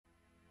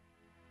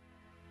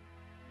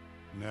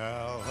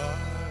Now I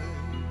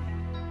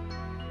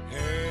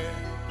had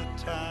the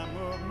time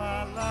of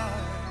my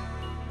life.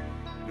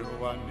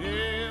 No, I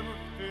never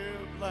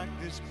felt like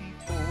this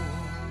before.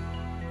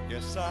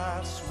 Yes,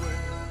 I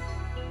swear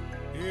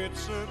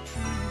it's a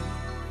truth,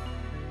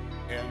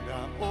 and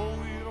I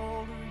owe it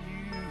all to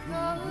you.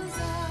 'Cause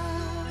I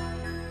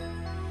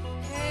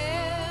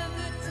had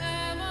the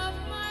time of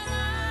my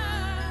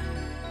life,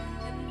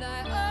 and I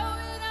owe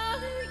it all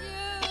to you.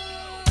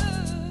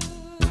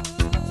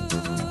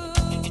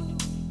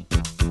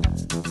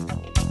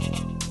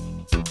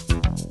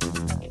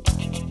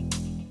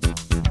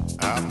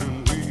 I've been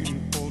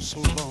waiting for so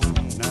long.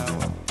 Now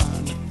I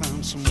finally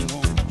found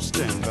someone to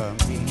stand by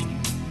me.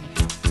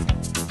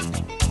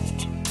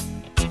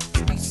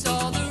 We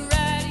saw the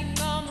writing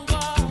on the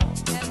wall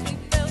as we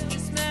felt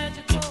this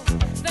magical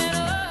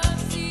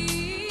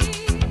fantasy.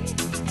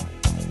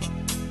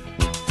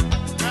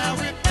 Now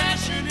with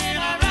passion in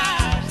our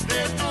eyes,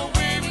 there's no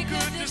way we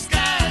could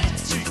disguise it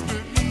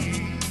secretly.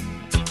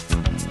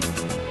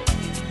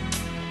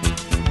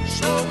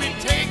 So we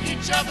take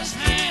each other's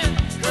hand,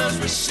 'cause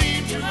we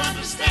seem to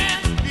understand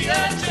the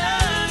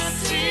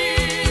urgency.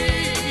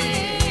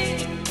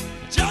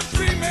 Just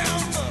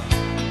remember,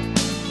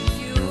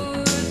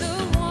 you're the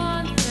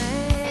one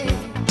thing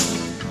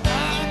I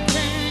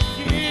can't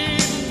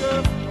get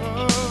enough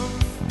of.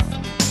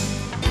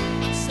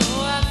 So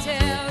I'll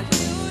tell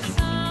you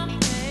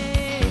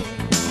something.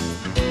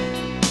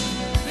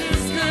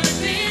 This could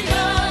be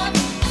love,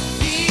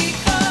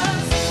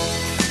 because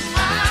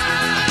I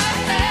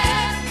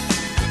had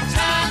the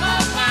time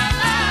of my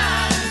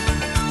life.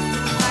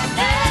 I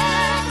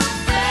never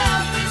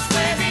felt this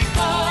way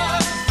before.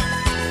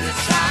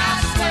 Yes, I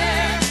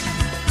swear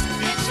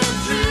it's a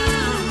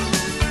truth,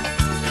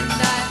 and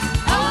I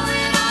owe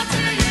it all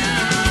to you.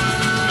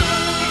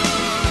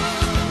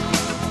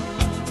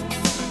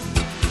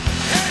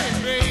 Hey,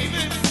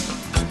 baby,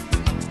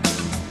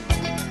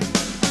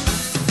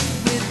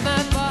 with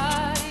my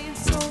body and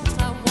soul,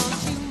 I want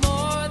you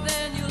more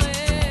than you'll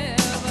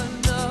ever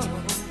know.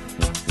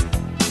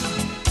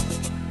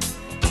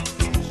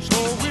 So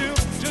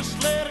we'll just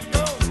let it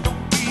go.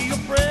 Don't be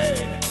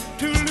afraid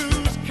to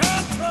lose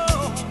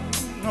control.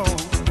 No.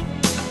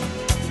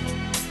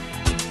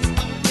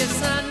 Yes,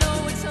 I know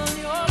it's on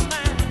your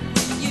mind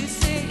when you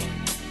say,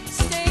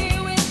 stay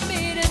with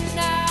me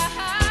tonight.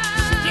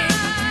 Stay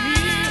with me.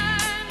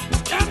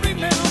 And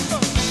remember,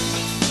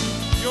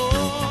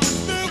 you're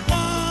the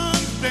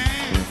one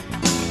thing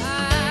I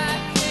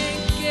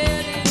can't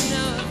get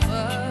enough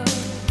of.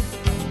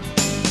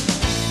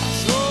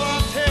 So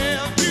I'll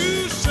tell you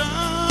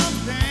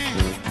something.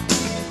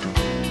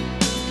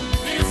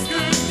 This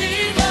could be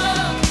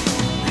love,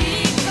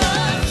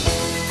 because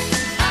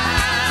I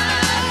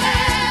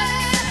had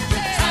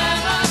the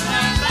time of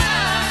my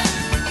life.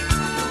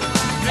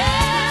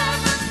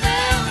 Never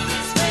felt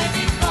this way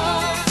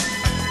before.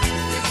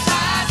 Yes,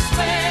 I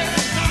swear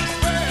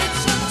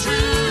it's a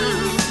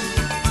truth,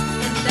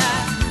 and I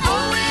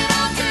owe it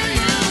all to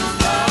you.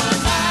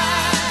 'Cause I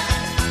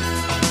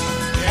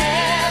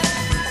had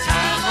the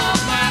time of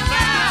my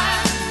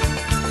life,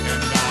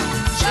 and I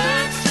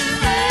searched to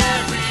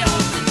every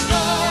open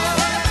door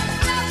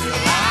till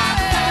I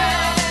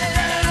found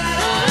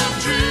the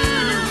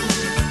truth,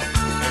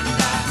 and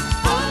I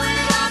owe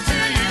it all to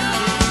you.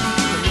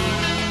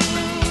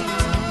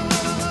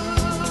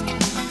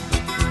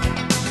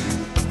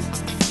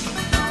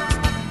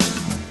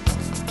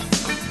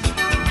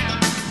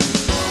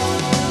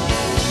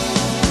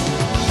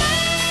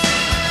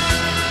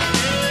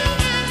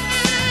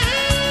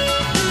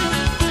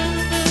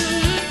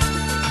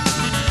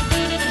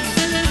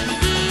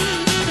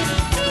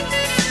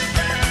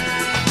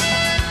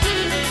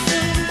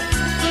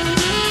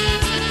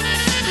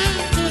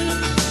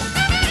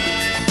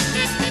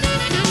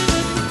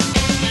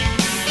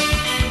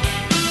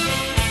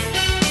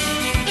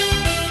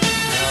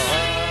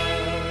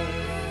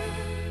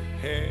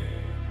 Had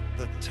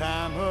the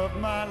time of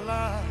my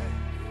life.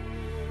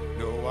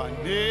 No, I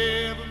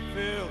never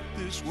felt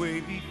this way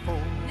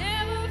before.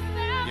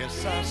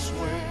 Yes, I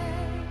swear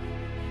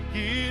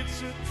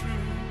it's a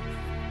truth,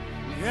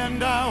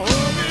 and I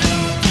owe it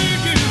all to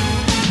you.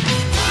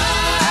 I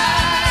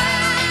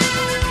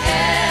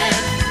had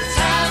the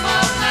time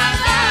of my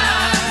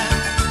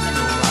life.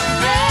 No, I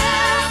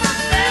never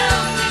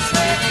felt this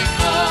way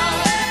before.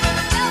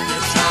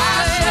 Yes, I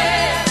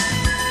swear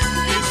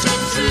it's a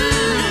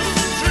truth,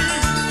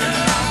 and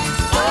I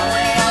owe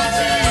it all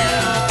to you.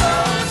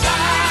 'Cause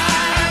I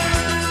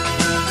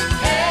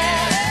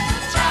had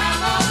the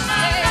time of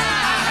my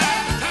life.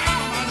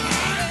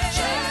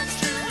 Searched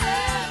to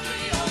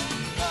every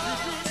open door.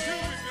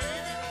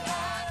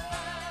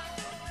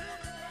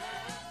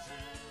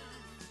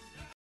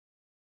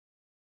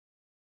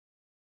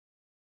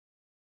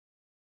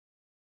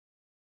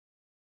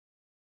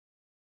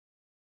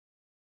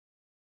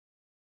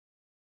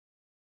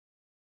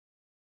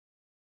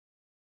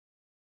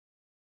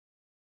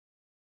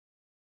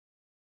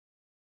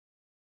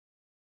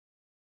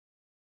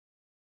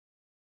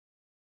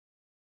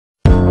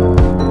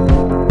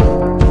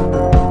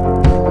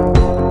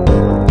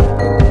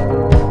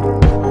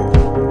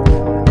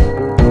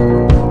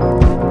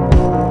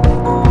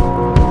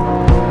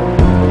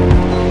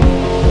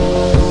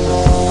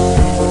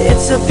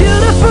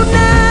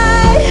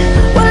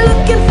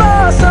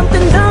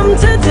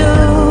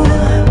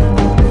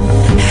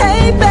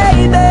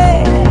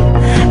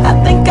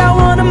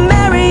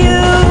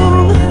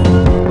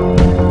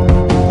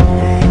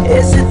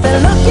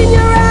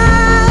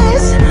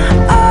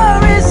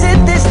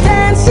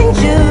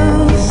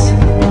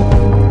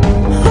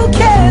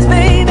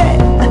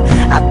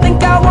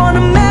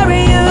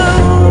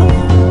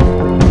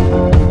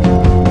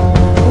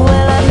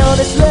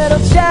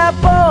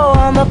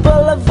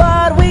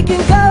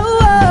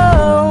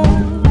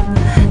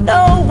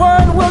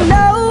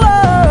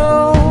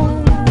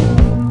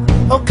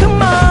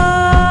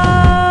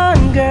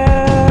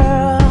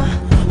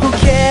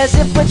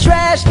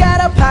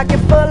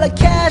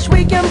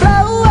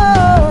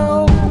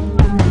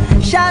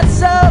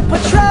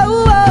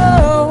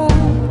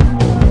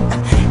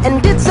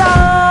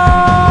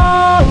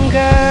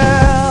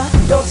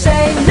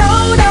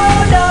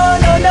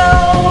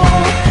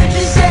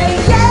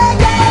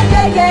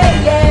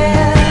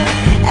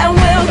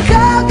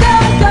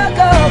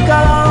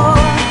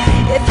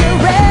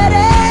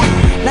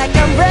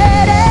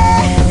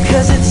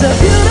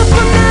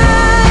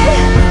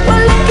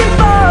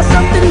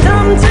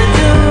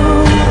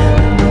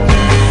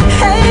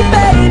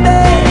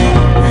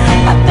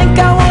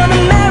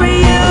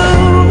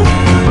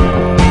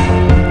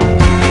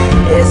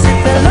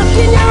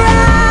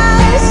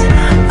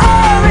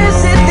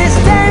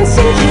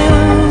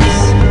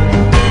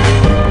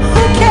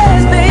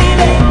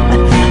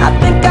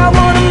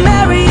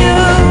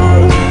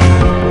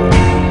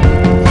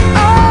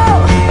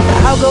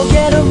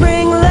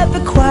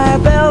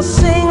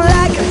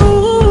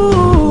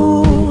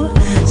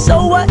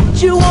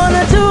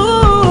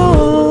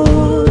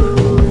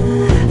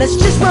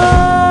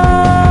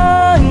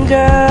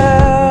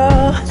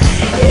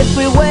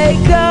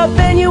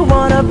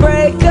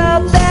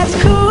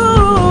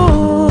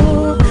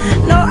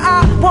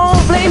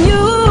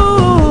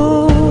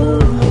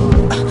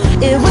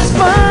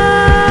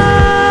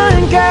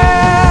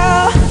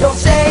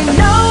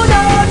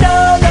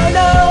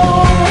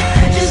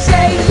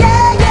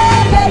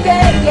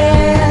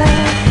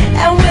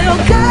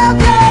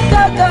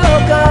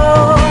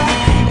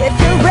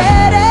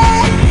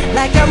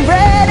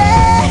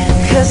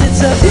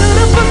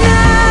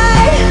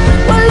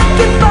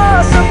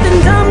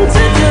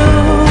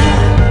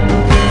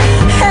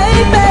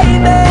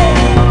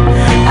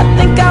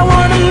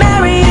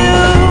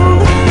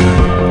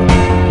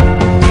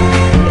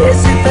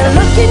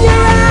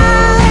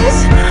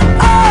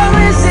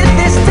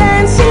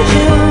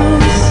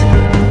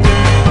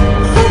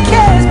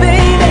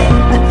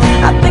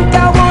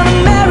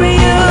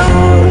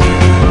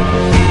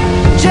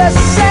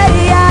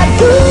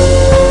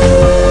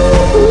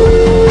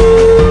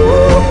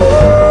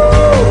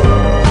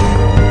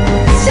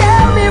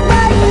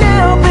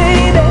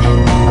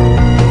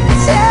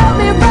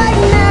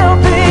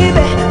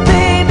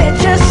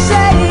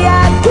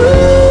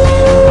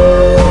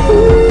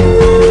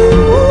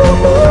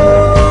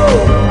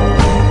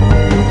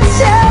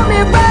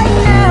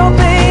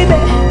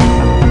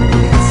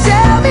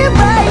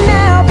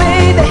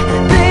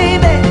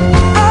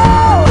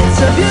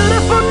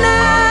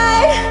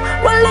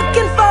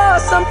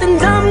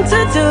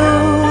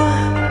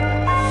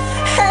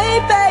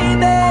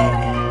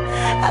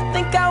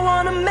 I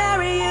wanna